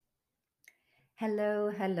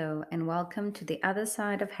Hello, and welcome to the other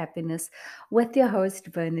side of happiness with your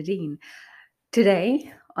host, Bernadine.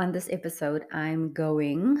 Today, on this episode, I'm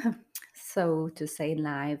going, so to say,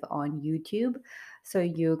 live on YouTube. So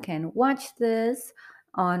you can watch this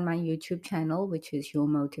on my YouTube channel, which is Your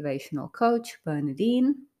Motivational Coach,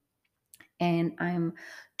 Bernadine. And I'm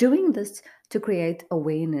doing this to create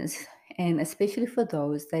awareness, and especially for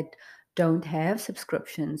those that don't have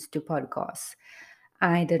subscriptions to podcasts.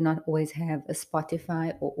 I did not always have a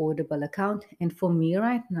Spotify or Audible account. And for me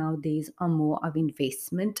right now, these are more of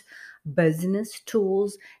investment business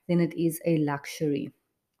tools than it is a luxury.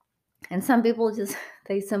 And some people just,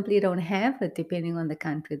 they simply don't have it depending on the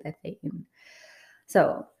country that they're in.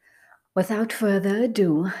 So without further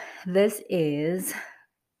ado, this is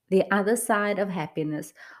The Other Side of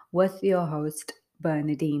Happiness with your host,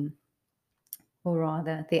 Bernadine. Or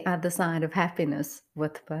rather, The Other Side of Happiness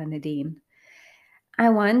with Bernadine. I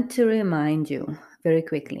want to remind you very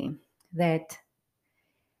quickly that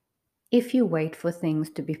if you wait for things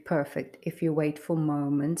to be perfect, if you wait for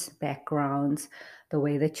moments, backgrounds, the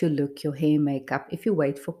way that you look, your hair, makeup, if you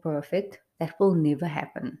wait for perfect, that will never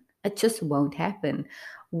happen. It just won't happen.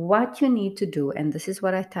 What you need to do, and this is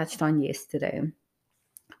what I touched on yesterday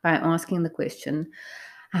by asking the question,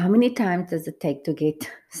 how many times does it take to get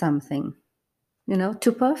something?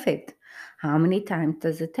 To perfect. How many times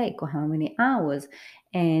does it take or how many hours?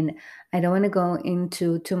 And I don't want to go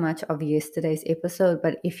into too much of yesterday's episode,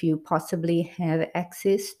 but if you possibly have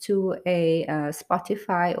access to a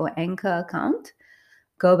Spotify or Anchor account,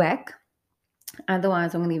 go back.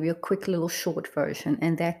 Otherwise, I'm going to give you a quick little short version,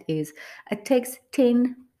 and that is it takes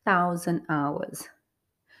 10,000 hours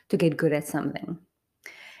to get good at something.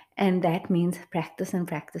 And that means practice and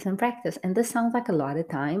practice and practice. And this sounds like a lot of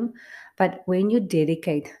time, but when you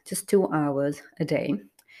dedicate just 2 hours a day,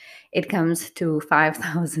 it comes to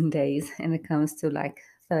 5,000 days and it comes to like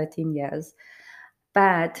 13 years.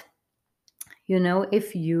 But,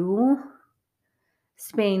 if you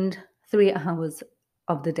spend 3 hours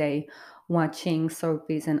of the day watching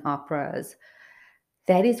soapies and operas,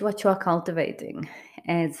 that is what you're cultivating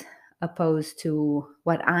as opposed to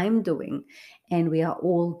what I'm doing. And we are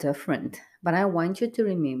all different. But I want you to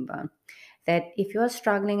remember that if you're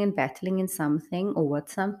struggling and battling in something or with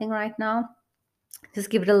something right now, just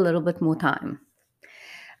give it a little bit more time,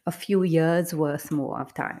 a few years worth more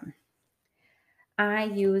of time. I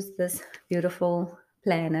use this beautiful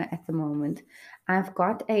planner at the moment. I've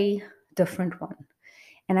got a different one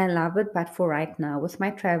and I love it. But for right now, with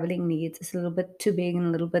my traveling needs, it's a little bit too big and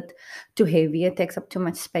a little bit too heavy. It takes up too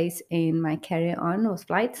much space in my carry on with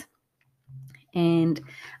flights. And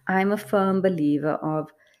I'm a firm believer of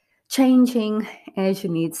changing as you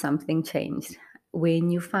need something changed. When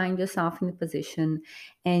you find yourself in a position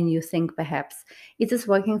and you think perhaps, is this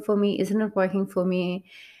working for me? Isn't it working for me?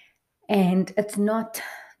 And it's not,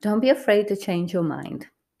 don't be afraid to change your mind.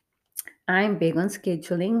 I'm big on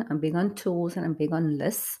scheduling, I'm big on tools, and I'm big on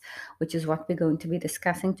lists, which is what we're going to be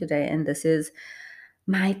discussing today. And this is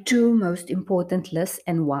my two most important lists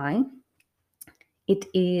and why. It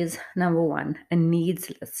is number one, a needs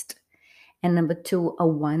list, and number two, a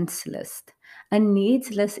wants list. A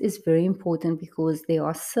needs list is very important because there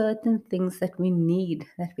are certain things that we need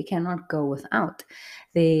that we cannot go without.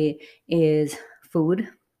 There is food,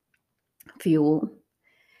 fuel,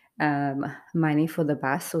 money for the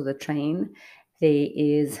bus or the train. There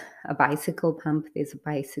is a bicycle pump, there's a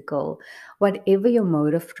bicycle, whatever your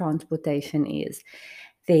mode of transportation is.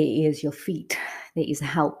 There is your feet, there is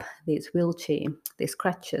help, there's wheelchair, there's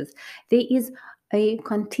crutches. There is a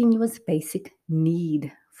continuous basic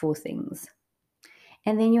need for things.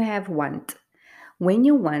 And then you have want. When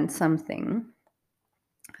you want something,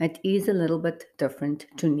 it is a little bit different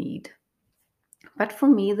to need. But for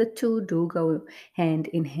me, the two do go hand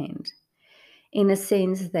in hand in a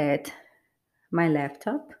sense that my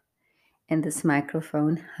laptop and this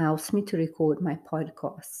microphone helps me to record my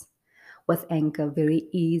podcasts with Anchor very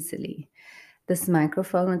easily. This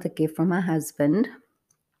microphone was a gift from my husband.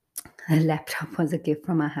 The laptop was a gift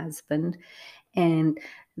from my husband. And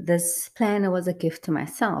this planner was a gift to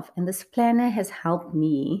myself. And this planner has helped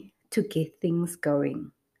me to get things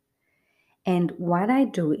going. And what I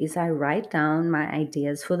do is I write down my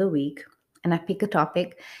ideas for the week and I pick a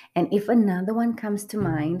topic. And if another one comes to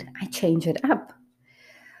mind, I change it up.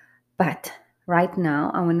 But right now,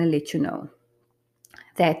 I want to let you know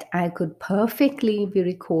that I could perfectly be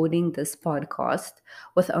recording this podcast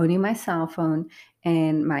with only my cell phone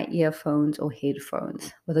and my earphones or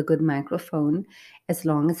headphones with a good microphone, as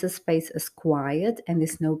long as the space is quiet and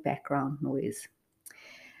there's no background noise.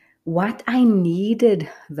 What I needed,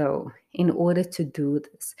 though, in order to do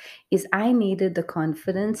this, is I needed the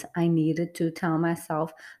confidence. I needed to tell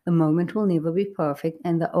myself the moment will never be perfect.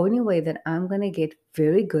 And the only way that I'm going to get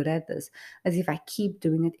very good at this is if I keep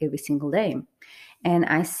doing it every single day. And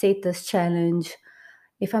I set this challenge.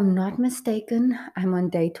 If I'm not mistaken, I'm on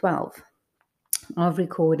day 12 of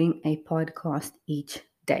recording a podcast each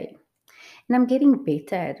day. And I'm getting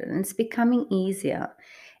better at it, and it's becoming easier.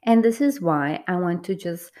 And this is why I want to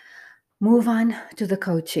just move on to the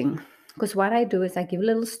coaching. Because what I do is I give a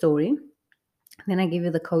little story, then I give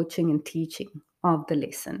you the coaching and teaching of the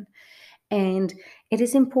lesson. And it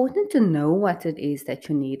is important to know what it is that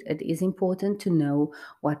you need. It is important to know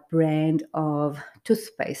what brand of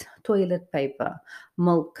toothpaste, toilet paper,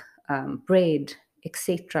 milk, bread,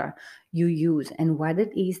 etc., you use and what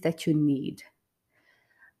it is that you need.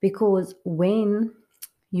 Because when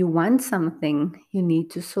you want something, you need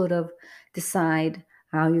to sort of decide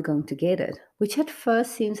how you're going to get it, which at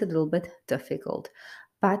first seems a little bit difficult.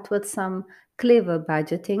 But with some clever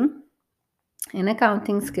budgeting and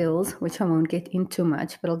accounting skills, which I won't get into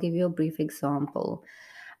much, but I'll give you a brief example.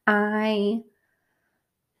 I,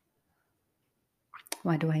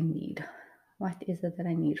 what do I need? What is it that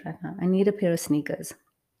I need right now? I need a pair of sneakers.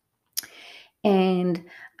 And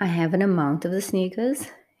I have an amount of the sneakers,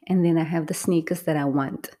 and then I have the sneakers that I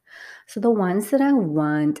want. So the ones that I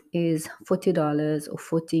want is $40 or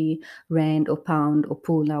 40 rand or pound or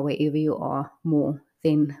pula, wherever you are, more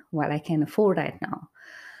than what I can afford right now.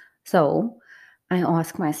 So I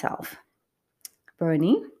ask myself,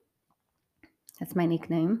 Bernie, that's my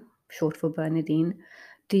nickname, short for Bernadine.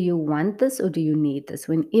 Do you want this or do you need this?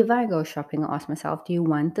 Whenever I go shopping, I ask myself, do you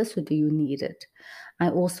want this or do you need it? I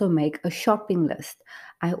also make a shopping list.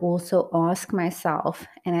 I also ask myself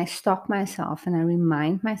and I stop myself and I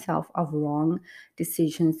remind myself of wrong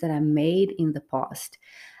decisions that I made in the past,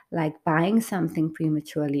 like buying something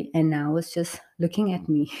prematurely. And now it's just looking at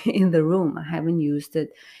me in the room. I haven't used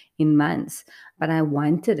it in months, but I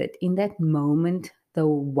wanted it. In that moment, the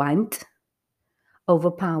want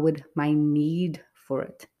overpowered my need for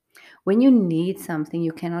it. When you need something,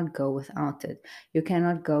 you cannot go without it. You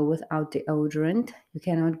cannot go without deodorant. You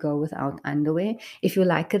cannot go without underwear. If you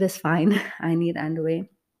like it, it's fine. I need underwear.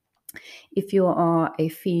 If you are a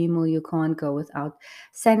female, you can't go without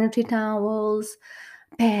sanitary towels,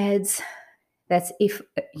 pads. That's if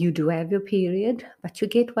you do have your period, but you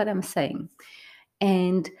get what I'm saying.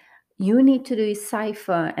 And you need to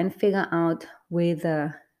decipher and figure out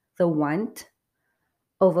whether the want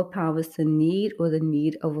overpowers the need or the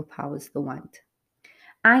need overpowers the want.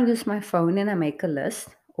 I use my phone and I make a list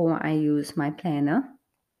or I use my planner.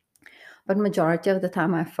 But majority of the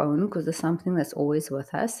time I phone because it's something that's always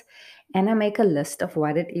with us. And I make a list of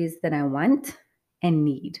what it is that I want and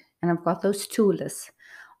need. And I've got those two lists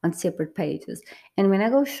on separate pages. And when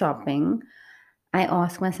I go shopping, I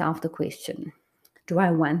ask myself the question, do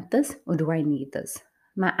I want this or do I need this?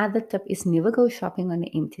 My other tip is never go shopping on an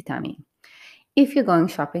empty tummy. If you're going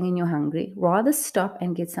shopping and you're hungry, rather stop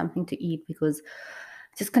and get something to eat because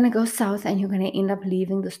it's just going to go south and you're going to end up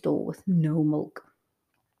leaving the store with no milk.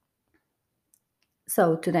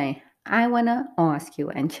 So today, I want to ask you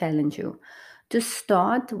and challenge you to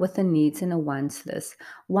start with the needs and the wants list.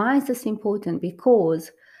 Why is this important? Because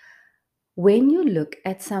when you look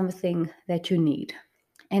at something that you need,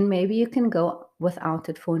 and maybe you can go without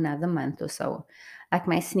it for another month or so, like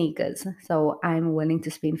my sneakers. So I'm willing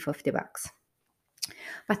to spend $50.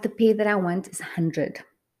 But the pair that I want is 100.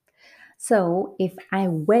 So if I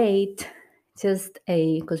wait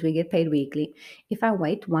because we get paid weekly, if I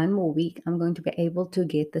wait one more week, I'm going to be able to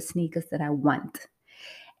get the sneakers that I want.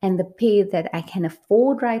 And the pair that I can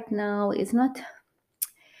afford right now is not,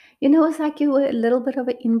 it's like you're a little bit of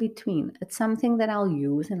an in between. It's something that I'll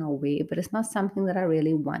use and I'll wear, but it's not something that I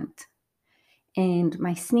really want. And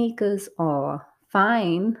my sneakers are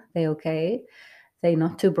fine, they're okay. They're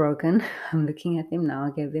not too broken. I'm looking at them now.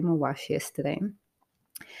 I gave them a wash yesterday.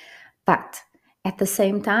 But at the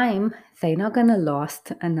same time, they're not going to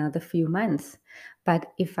last another few months.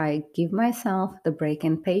 But if I give myself the break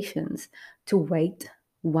and patience to wait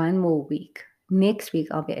one more week, next week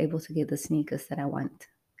I'll be able to get the sneakers that I want.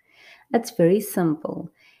 That's very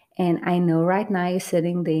simple. And I know right now you're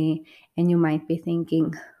sitting there and you might be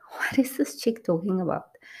thinking, what is this chick talking about?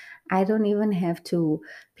 I don't even have to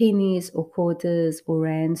pennies or quarters or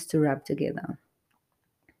rands to rub together.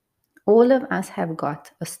 All of us have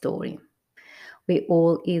got a story. We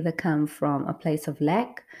all either come from a place of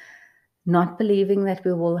lack, not believing that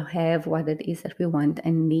we will have what it is that we want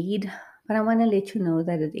and need. But I want to let you know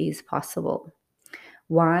that it is possible.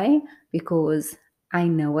 Why? Because I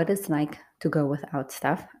know what it's like to go without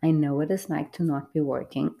stuff. I know what it's like to not be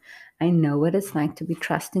working. I know what it's like to be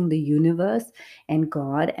trusting the universe and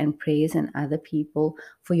God and prayers and other people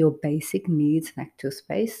for your basic needs like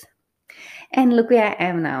toothpaste. And look where I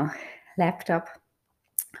am now: laptop,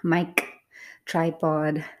 mic,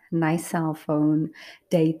 tripod, nice cell phone,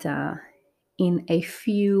 data in a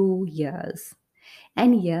few years.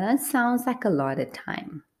 And years sounds like a lot of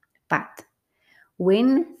time. But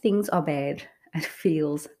when things are bad, it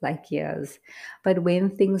feels like years. But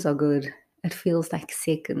when things are good, it feels like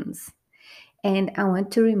seconds. And I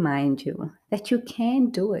want to remind you that you can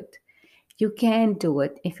do it. You can do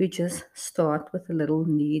it if you just start with a little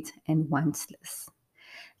needs and wants list.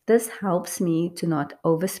 This helps me to not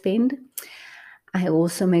overspend. I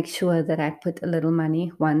also make sure that I put a little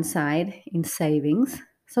money one side in savings.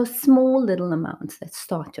 So small little amounts that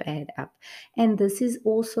start to add up. And this is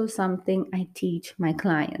also something I teach my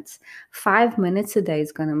clients. 5 minutes a day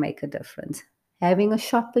is going to make a difference. Having a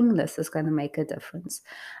shopping list is going to make a difference.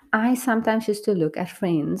 I sometimes used to look at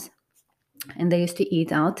friends and they used to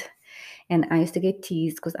eat out, and I used to get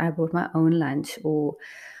teased because I brought my own lunch. Or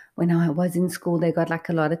when I was in school, they got like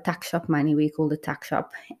a lot of tuck shop money. We called it tuck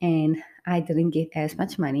shop, and I didn't get as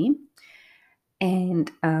much money.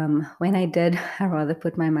 And when I did, I rather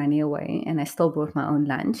put my money away, and I still brought my own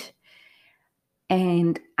lunch.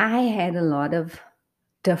 And I had a lot of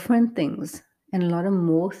different things and a lot of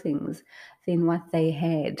more things than what they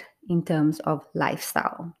had in terms of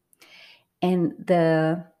lifestyle. And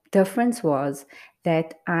the difference was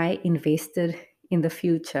that I invested in the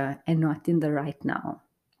future and not in the right now.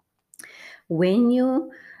 When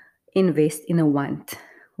you invest in a want,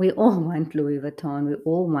 we all want Louis Vuitton, we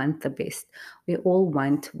all want the best, we all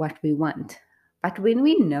want what we want. But when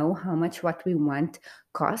we know how much what we want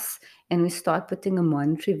costs and we start putting a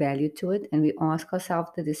monetary value to it and we ask ourselves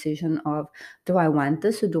the decision of, do I want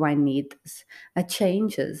this or do I need this? It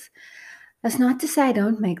changes. That's not to say I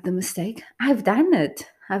don't make the mistake. I've done it.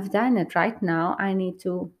 I've done it. Right now, I need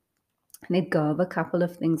to let go of a couple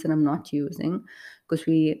of things that I'm not using because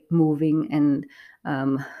we're moving and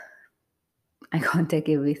um, I can't take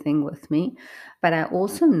everything with me. But I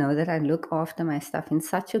also know that I look after my stuff in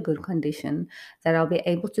such a good condition that I'll be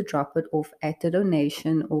able to drop it off at a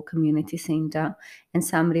donation or community center and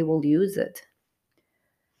somebody will use it.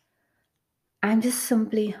 I'm just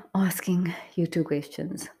simply asking you two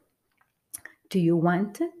questions. Do you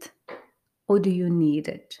want it or do you need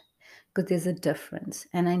it? Because there's a difference,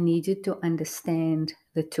 and I need you to understand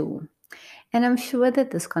the two. And I'm sure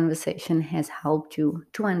that this conversation has helped you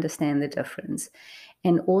to understand the difference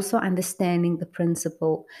and also understanding the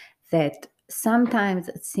principle that sometimes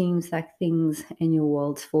it seems like things in your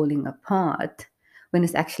world's falling apart when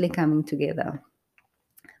it's actually coming together.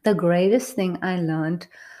 The greatest thing I learned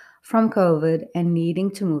from COVID and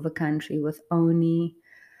needing to move a country with only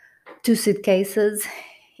two suitcases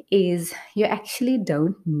is you actually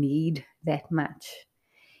don't need that much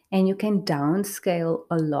and you can downscale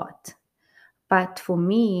a lot. But for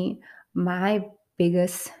me, my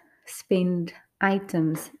biggest spend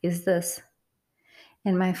items is this,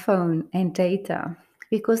 and my phone and data,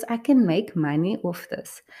 because I can make money off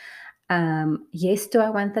this. Yes, do I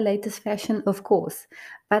want the latest fashion? Of course,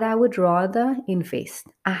 but I would rather invest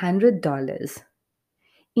 $100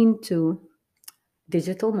 into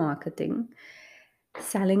digital marketing,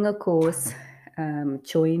 selling a course,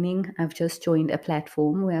 joining. I've just joined a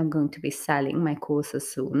platform where I'm going to be selling my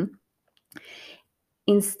courses soon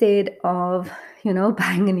instead of,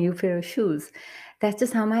 buying a new pair of shoes. That's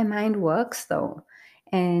just how my mind works, though.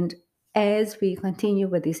 And as we continue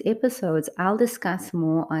with these episodes, I'll discuss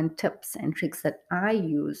more on tips and tricks that I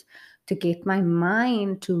use to get my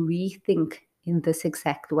mind to rethink in this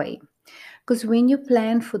exact way. Because when you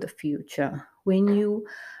plan for the future, when you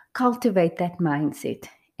cultivate that mindset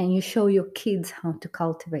and you show your kids how to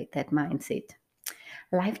cultivate that mindset,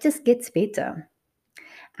 life just gets better.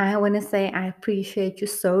 I want to say I appreciate you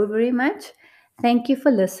so very much. Thank you for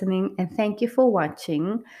listening and thank you for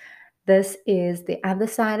watching. This is The Other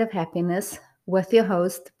Side of Happiness with your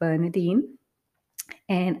host, Bernadine.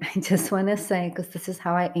 And I just want to say, because this is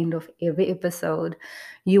how I end off every episode,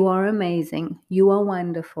 you are amazing. You are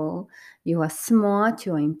wonderful. You are smart.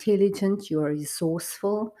 You are intelligent. You are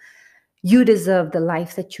resourceful. You deserve the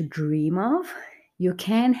life that you dream of. You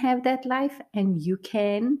can have that life and you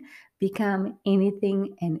can become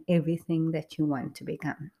anything and everything that you want to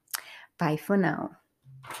become. Bye for now.